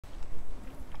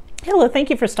Hello, thank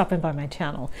you for stopping by my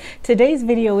channel. Today's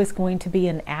video is going to be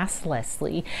an Ask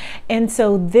Leslie. And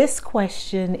so this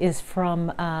question is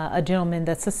from a gentleman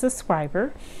that's a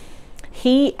subscriber.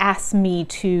 He asked me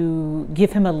to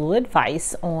give him a little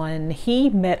advice on, he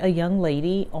met a young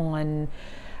lady on,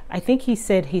 I think he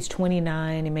said he's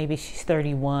 29 and maybe she's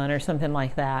 31 or something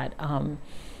like that.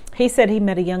 He said he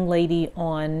met a young lady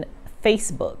on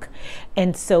Facebook.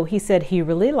 And so he said he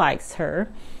really likes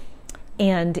her.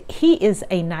 And he is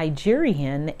a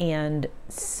Nigerian, and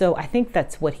so I think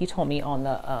that's what he told me on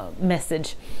the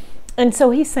message. And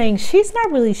so he's saying she's not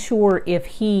really sure if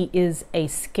he is a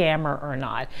scammer or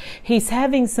not. He's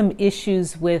having some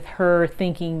issues with her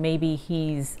thinking maybe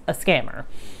he's a scammer.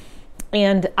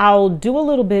 And I'll do a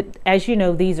little bit, as you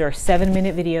know, these are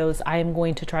 7-minute videos. I am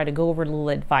going to try to go over a little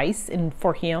advice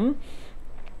for him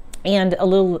and a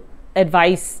little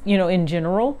advice, you know, in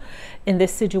general in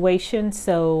this situation.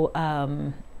 So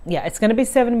yeah, it's going to be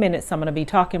 7 minutes. I'm going to be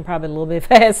talking probably a little bit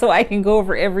fast so I can go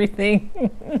over everything.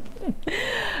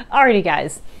 Alrighty,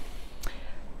 guys.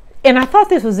 And I thought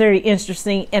this was very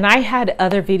interesting, and I had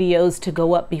other videos to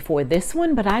go up before this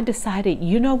one, but I decided,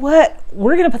 you know what,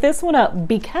 we're going to put this one up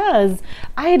because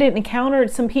I had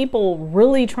encountered some people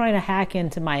really trying to hack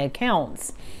into my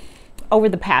accounts over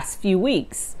the past few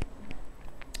weeks.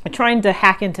 Trying to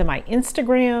hack into my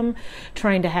Instagram,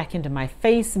 trying to hack into my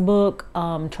Facebook,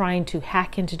 trying to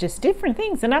hack into just different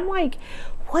things. And I'm like,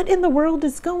 what in the world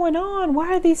is going on?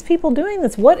 Why are these people doing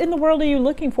this? What in the world are you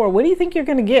looking for? What do you think you're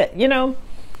going to get? You know?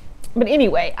 But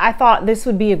anyway, I thought this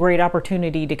would be a great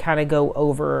opportunity to kind of go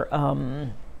over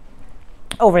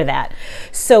that.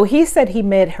 So he said he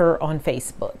met her on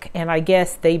Facebook, and I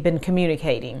guess they've been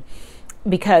communicating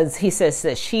because he says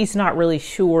that she's not really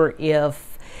sure if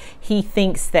he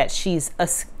thinks that he's a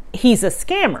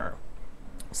scammer.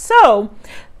 So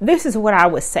this is what I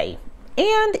would say.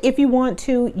 And if you want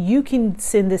to, you can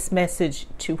send this message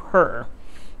to her,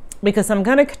 because I'm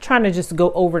going to try to just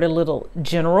go over it a little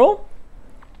general,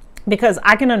 because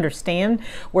I can understand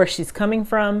where she's coming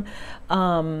from.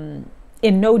 In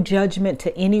no judgment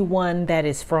to anyone that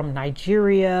is from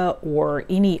Nigeria or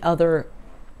any other,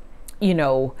 you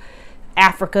know,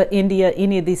 Africa, India,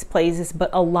 any of these places, but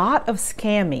a lot of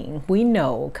scamming we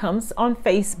know comes on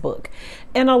Facebook,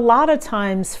 and a lot of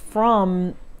times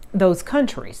from those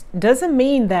countries. Doesn't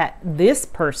mean that this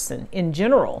person in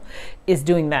general is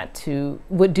doing that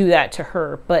would do that to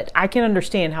her, but I can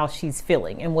understand how she's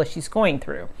feeling and what she's going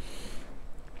through.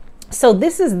 So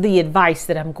this is the advice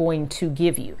that I'm going to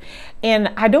give you.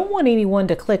 And I don't want anyone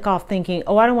to click off thinking,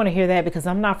 oh, I don't want to hear that because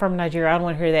I'm not from Nigeria. I don't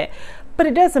want to hear that. But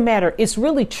it doesn't matter. It's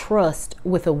really trust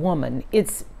with a woman.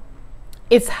 It's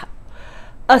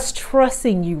us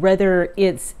trusting you, whether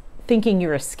it's thinking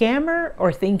you're a scammer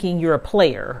or thinking you're a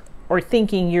player or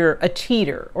thinking you're a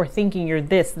cheater or thinking you're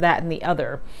this, that, and the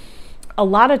other. A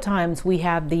lot of times we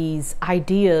have these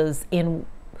ideas and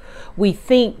we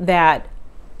think that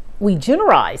we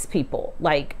generalize people,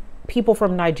 like people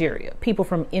from Nigeria, people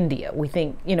from India. We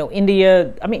think, you know,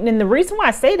 India, I mean, and the reason why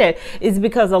I say that is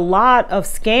because a lot of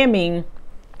scamming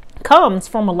comes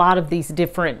from a lot of these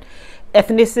different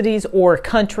ethnicities or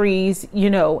countries, you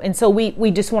know, and so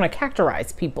we just want to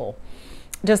characterize people.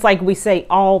 Just like we say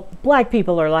all black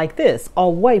people are like this,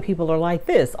 all white people are like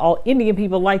this, all Indian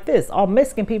people like this, all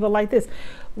Mexican people like this.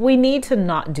 We need to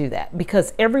not do that,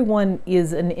 because everyone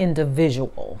is an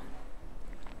individual.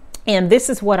 And this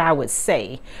is what I would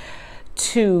say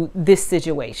to this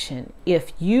situation.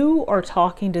 If you are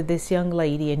talking to this young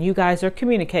lady and you guys are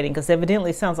communicating, because evidently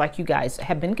it sounds like you guys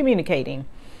have been communicating,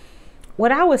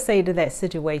 what I would say to that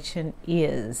situation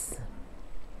is,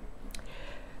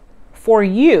 for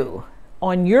you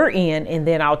on your end, and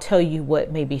then I'll tell you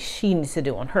what maybe she needs to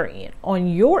do on her end. On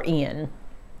your end,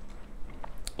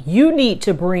 you need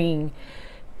to bring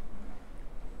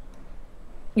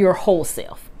your whole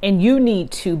self, and you need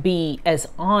to be as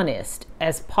honest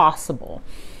as possible,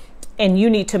 and you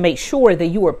need to make sure that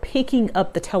you are picking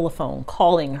up the telephone,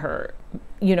 calling her.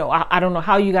 You know, I don't know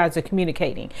how you guys are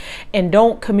communicating, and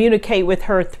don't communicate with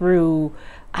her through,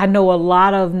 I know a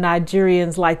lot of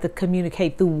Nigerians like to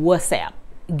communicate through WhatsApp.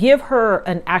 Give her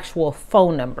an actual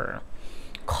phone number.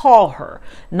 Call her,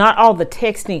 not all the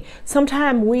texting.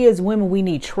 Sometimes we as women, we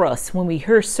need trust. When we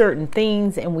hear certain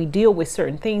things and we deal with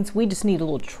certain things, we just need a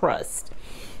little trust.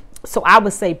 So I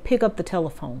would say pick up the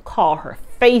telephone, call her,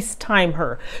 FaceTime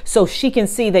her so she can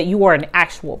see that you are an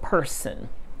actual person.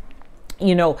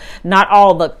 You know, not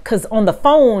all the, because on the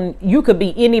phone, you could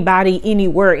be anybody,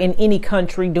 anywhere, in any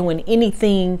country, doing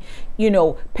anything. You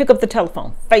know, pick up the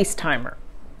telephone, FaceTime her,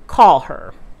 call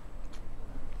her.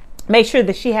 Make sure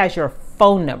that she has your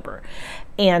phone number,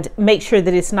 and make sure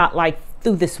that it's not like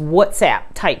through this WhatsApp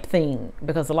type thing,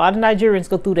 because a lot of Nigerians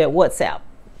go through that WhatsApp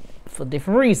for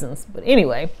different reasons. But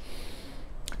anyway,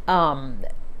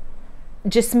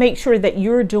 just make sure that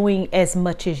you're doing as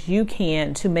much as you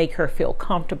can to make her feel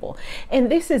comfortable.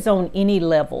 And this is on any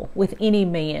level with any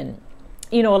man.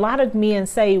 You know, a lot of men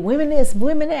say women this,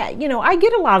 women that. You know, I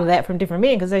get a lot of that from different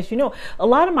men because, as you know, a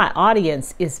lot of my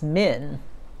audience is men.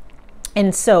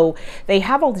 And so they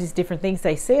have all these different things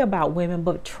they say about women,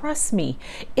 but trust me,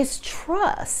 it's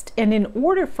trust. And in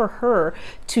order for her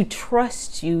to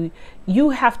trust you, you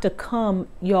have to come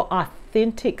your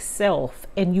authentic self.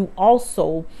 And you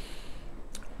also,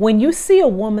 when you see a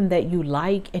woman that you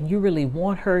like and you really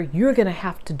want her, you're going to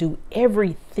have to do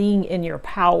everything in your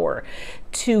power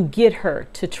to get her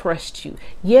to trust you.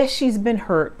 Yes, she's been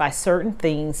hurt by certain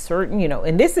things, you know,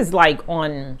 and this is like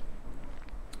on,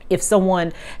 if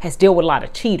someone has dealt with a lot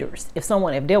of cheaters, if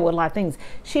someone have dealt with a lot of things,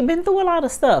 she's been through a lot of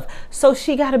stuff. So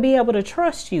she got to be able to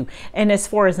trust you. And as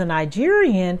far as a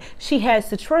Nigerian, she has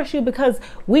to trust you because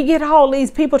we get all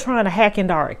these people trying to hack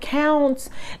into our accounts.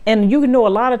 And you know, a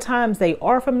lot of times they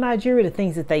are from Nigeria, the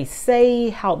things that they say,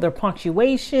 how their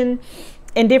punctuation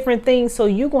and different things. So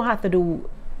you're going to have to do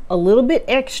a little bit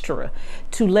extra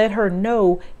to let her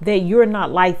know that you're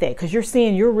not like that, because you're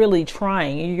seeing you're really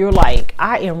trying. You're like,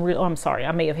 I'm sorry,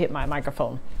 I may have hit my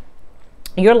microphone.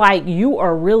 You're like, you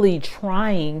are really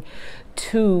trying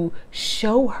to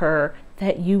show her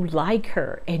that you like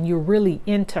her and you're really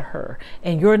into her,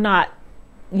 and you're not,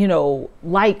 you know,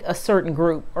 like a certain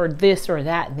group or this or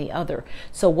that and the other.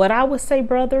 So what I would say,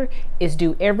 brother, is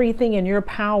do everything in your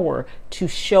power to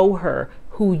show her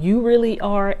who you really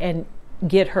are and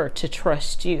get her to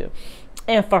trust you.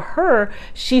 And for her,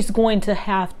 she's going to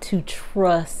have to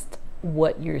trust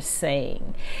what you're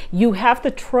saying. You have to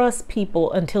trust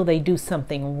people until they do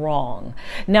something wrong.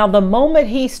 Now, the moment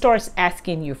he starts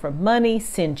asking you for money,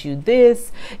 send you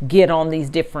this, get on these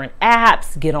different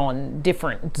apps, get on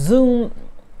different Zoom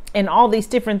and all these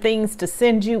different things to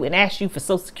send you and ask you for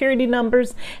social security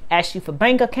numbers, ask you for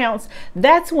bank accounts,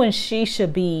 that's when she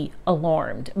should be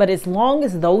alarmed. But as long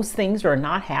as those things are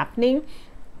not happening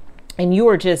and you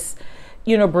are just,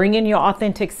 you know, bringing your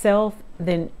authentic self,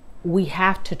 then we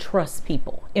have to trust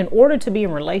people. In order to be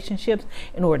in relationships,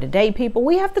 in order to date people,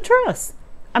 we have to trust.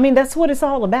 I mean, that's what it's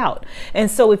all about. And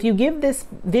so if you give this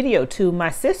video to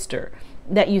my sister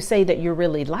that you say that you're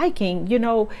really liking, you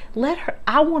know,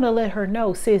 I want to let her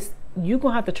know, sis, you're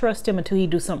going to have to trust him until he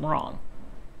do something wrong.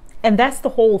 And that's the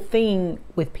whole thing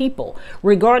with people,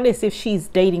 regardless if she's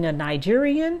dating a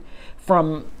Nigerian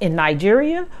in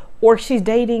Nigeria or she's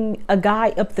dating a guy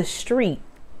up the street.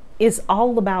 It's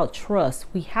all about trust.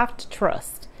 We have to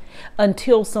trust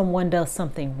until someone does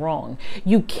something wrong.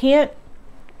 You can't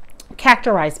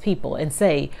characterize people and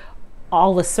say,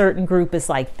 all a certain group is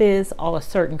like this, all a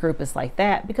certain group is like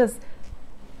that, because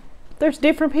there's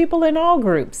different people in all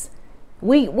groups.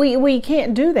 We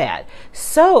can't do that.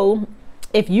 So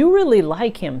if you really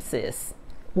like him, sis,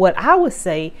 what I would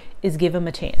say is give him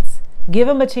a chance. Give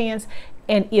him a chance.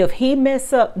 And if he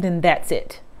mess up, then that's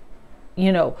it.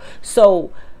 You know,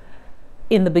 so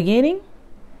in the beginning,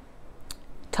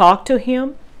 talk to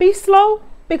him, be slow,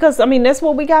 because I mean, that's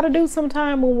what we got to do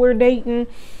sometime when we're dating.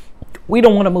 We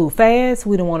don't want to move fast.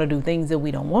 We don't want to do things that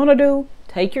we don't want to do.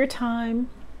 Take your time.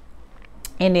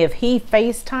 And if he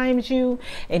FaceTimes you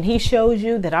and he shows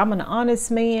you that I'm an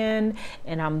honest man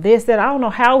and I'm this, that, I don't know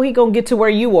how he gonna get to where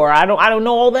you are. I don't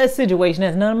know all that situation.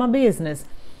 That's none of my business.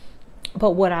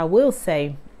 But what I will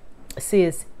say,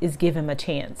 sis, is give him a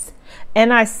chance.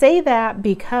 And I say that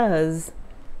because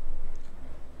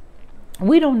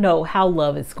we don't know how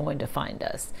love is going to find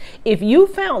us. If you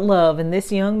found love in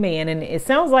this young man, and it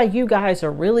sounds like you guys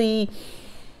are really,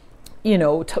 you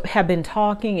know, have been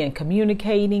talking and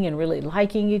communicating and really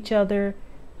liking each other,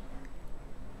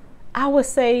 I would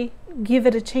say give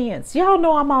it a chance. Y'all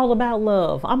know I'm all about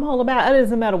love. I'm all about, it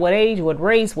doesn't matter what age, what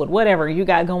race, whatever you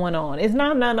got going on. It's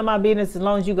not none of my business as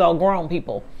long as you got grown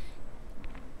people.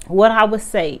 What I would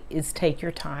say is take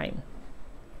your time.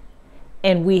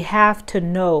 And we have to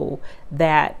know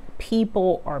that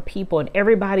people are people and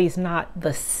everybody's not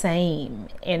the same.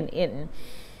 And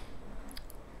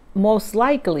most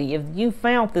likely, if you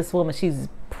found this woman, she's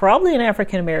probably an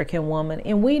African-American woman.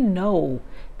 And we know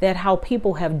that how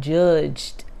people have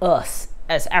judged us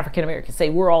as African-Americans, say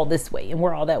we're all this way and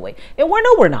we're all that way. And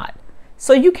we're not.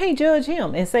 So you can't judge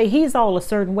him and say he's all a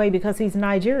certain way because he's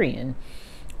Nigerian.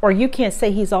 Or you can't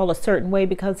say he's all a certain way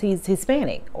because he's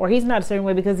Hispanic, or he's not a certain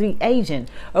way because he's Asian.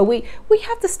 Or we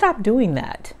have to stop doing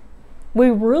that. We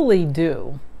really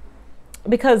do.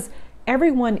 Because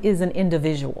everyone is an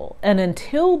individual. And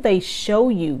until they show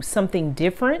you something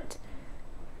different,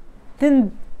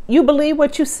 then you believe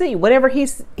what you see, whatever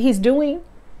he's doing.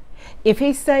 If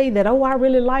he say that, oh, I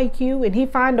really like you, and he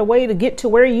find a way to get to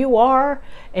where you are,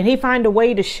 and he find a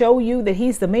way to show you that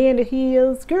he's the man that he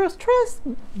is, girls, trust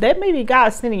that may be God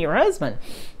sending your husband.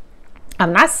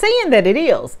 I'm not saying that it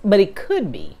is, but it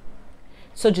could be.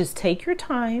 So just take your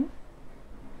time,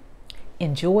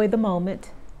 enjoy the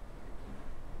moment,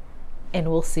 and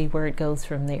we'll see where it goes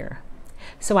from there.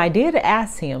 So I did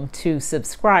ask him to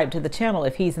subscribe to the channel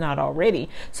if he's not already,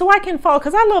 so I can follow,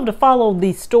 because I love to follow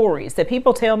these stories that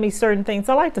people tell me certain things.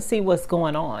 I like to see what's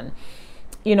going on,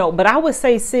 you know. But I would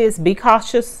say, sis, be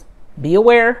cautious, be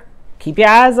aware, keep your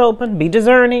eyes open, be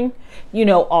discerning, you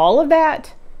know, all of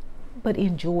that, but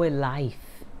enjoy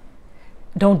life.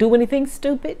 Don't do anything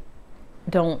stupid.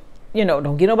 Don't get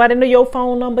nobody into your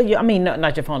phone number.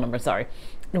 Not your phone number, sorry.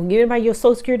 Don't give anybody your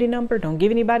social security number. Don't give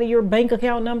anybody your bank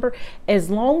account number. As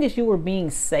long as you are being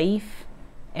safe,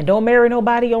 and don't marry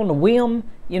nobody on the whim.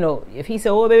 You know, if he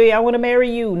said, oh, baby, I want to marry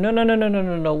you.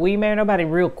 No. We marry nobody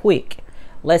real quick.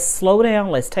 Let's slow down.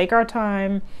 Let's take our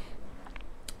time,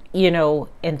 you know,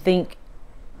 and think,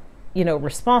 you know,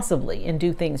 responsibly and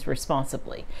do things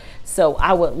responsibly. So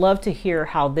I would love to hear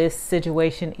how this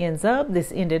situation ends up.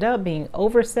 This ended up being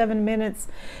over 7 minutes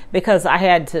because I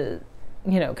had to,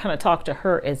 you know, kind of talk to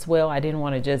her as well. I didn't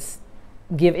want to just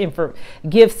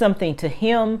give something to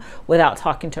him without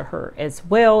talking to her as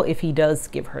well. If he does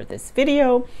give her this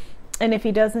video, and if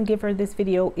he doesn't give her this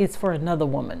video, it's for another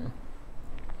woman.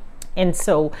 And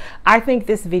so I think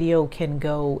this video can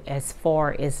go as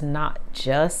far as not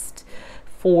just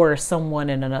for someone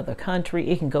in another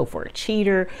country. It can go for a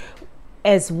cheater.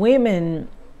 As women,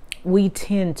 we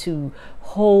tend to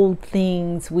hold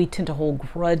things, we tend to hold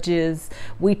grudges,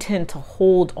 we tend to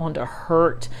hold on to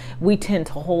hurt, we tend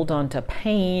to hold on to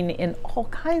pain and all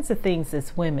kinds of things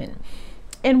as women.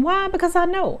 And why? Because I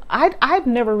know I've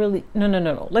never really,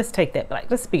 no, let's take that back.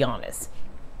 Let's be honest.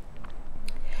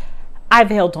 I've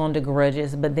held on to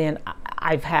grudges, but then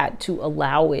I've had to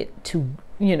allow it to,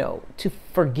 you know, to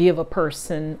forgive a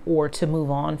person or to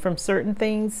move on from certain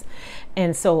things.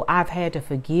 And so I've had to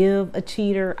forgive a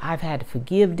cheater. I've had to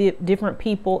forgive different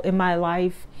people in my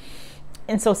life.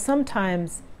 And so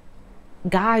sometimes,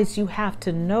 guys, you have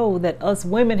to know that us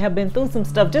women have been through some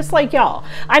stuff just like y'all.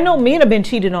 I know men have been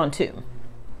cheated on too.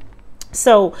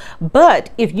 So, but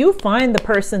if you find the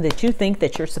person that you think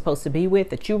that you're supposed to be with,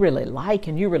 that you really like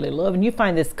and you really love, and you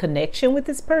find this connection with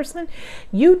this person,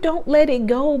 you don't let it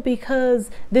go because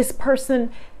this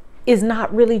person is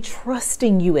not really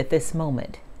trusting you at this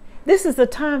moment. This is the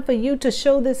time for you to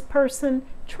show this person,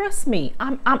 trust me,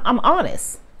 I'm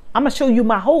honest. I'm gonna show you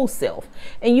my whole self.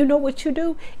 And you know what you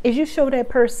do is you show that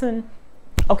person,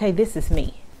 okay, this is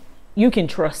me. You can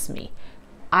trust me.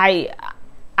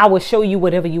 I will show you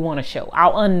whatever you want to show.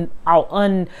 I'll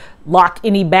unlock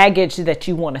any baggage that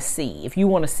you want to see. If you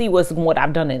want to see what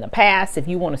I've done in the past, if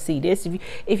you want to see this,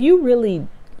 if you really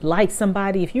like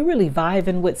somebody, if you're really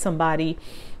vibing with somebody,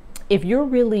 if you're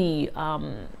really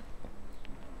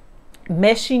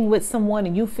meshing with someone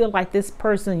and you feel like this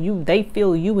person, they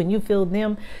feel you and you feel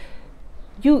them,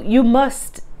 you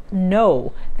must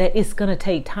know that it's going to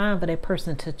take time for that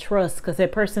person to trust, because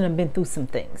that person has been through some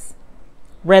things.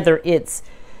 Whether it's,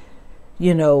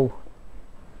 you know,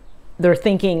 they're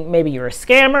thinking maybe you're a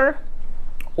scammer,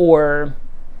 or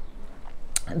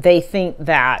they think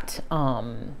that,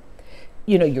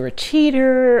 you know, you're a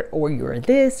cheater, or you're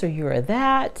this, or you're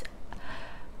that.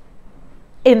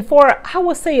 And I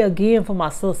will say again, for my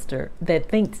sister that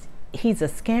thinks he's a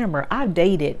scammer, I've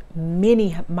dated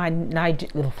many, I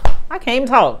can't even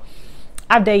talk.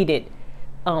 I've dated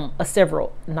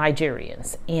several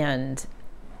Nigerians, and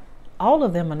all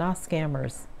of them are not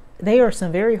scammers. They are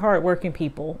some very hardworking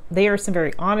people. They are some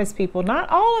very honest people. Not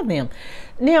all of them.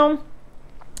 Now,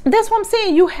 that's what I'm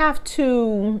saying. You have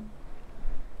to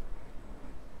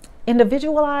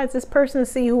individualize this person and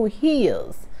see who he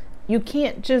is. You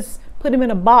can't just put him in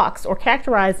a box or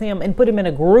characterize him and put him in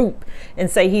a group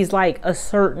and say he's like a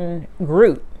certain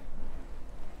group.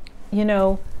 You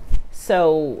know,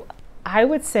 so I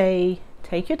would say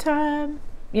take your time,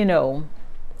 you know,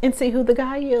 and see who the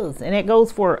guy is. And that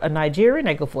goes for a Nigerian,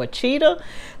 that goes for a cheater,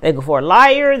 that goes for a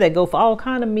liar, that goes for all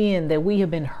kind of men that we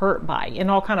have been hurt by, and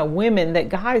all kind of women that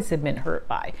guys have been hurt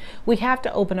by. We have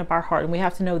to open up our heart, and we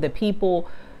have to know that people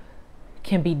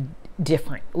can be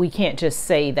different. We can't just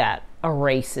say that a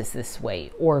race is this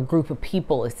way, or a group of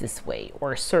people is this way,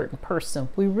 or a certain person.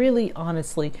 We really,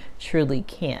 honestly, truly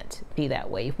can't be that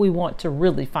way if we want to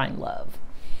really find love.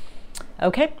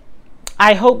 Okay?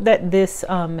 I hope that this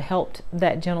helped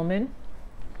that gentleman.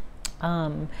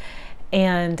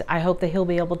 And I hope that he'll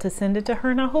be able to send it to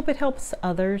her, and I hope it helps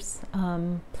others.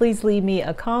 Please leave me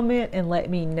a comment and let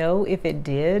me know if it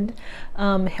did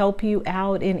help you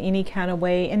out in any kind of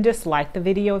way, and just like the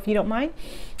video if you don't mind.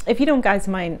 If you don't guys,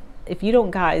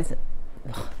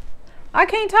 I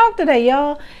can't talk today,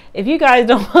 y'all. If you guys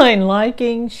don't mind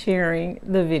liking, sharing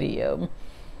the video,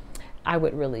 I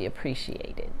would really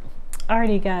appreciate it.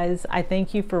 Alrighty guys, I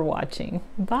thank you for watching.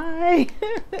 Bye.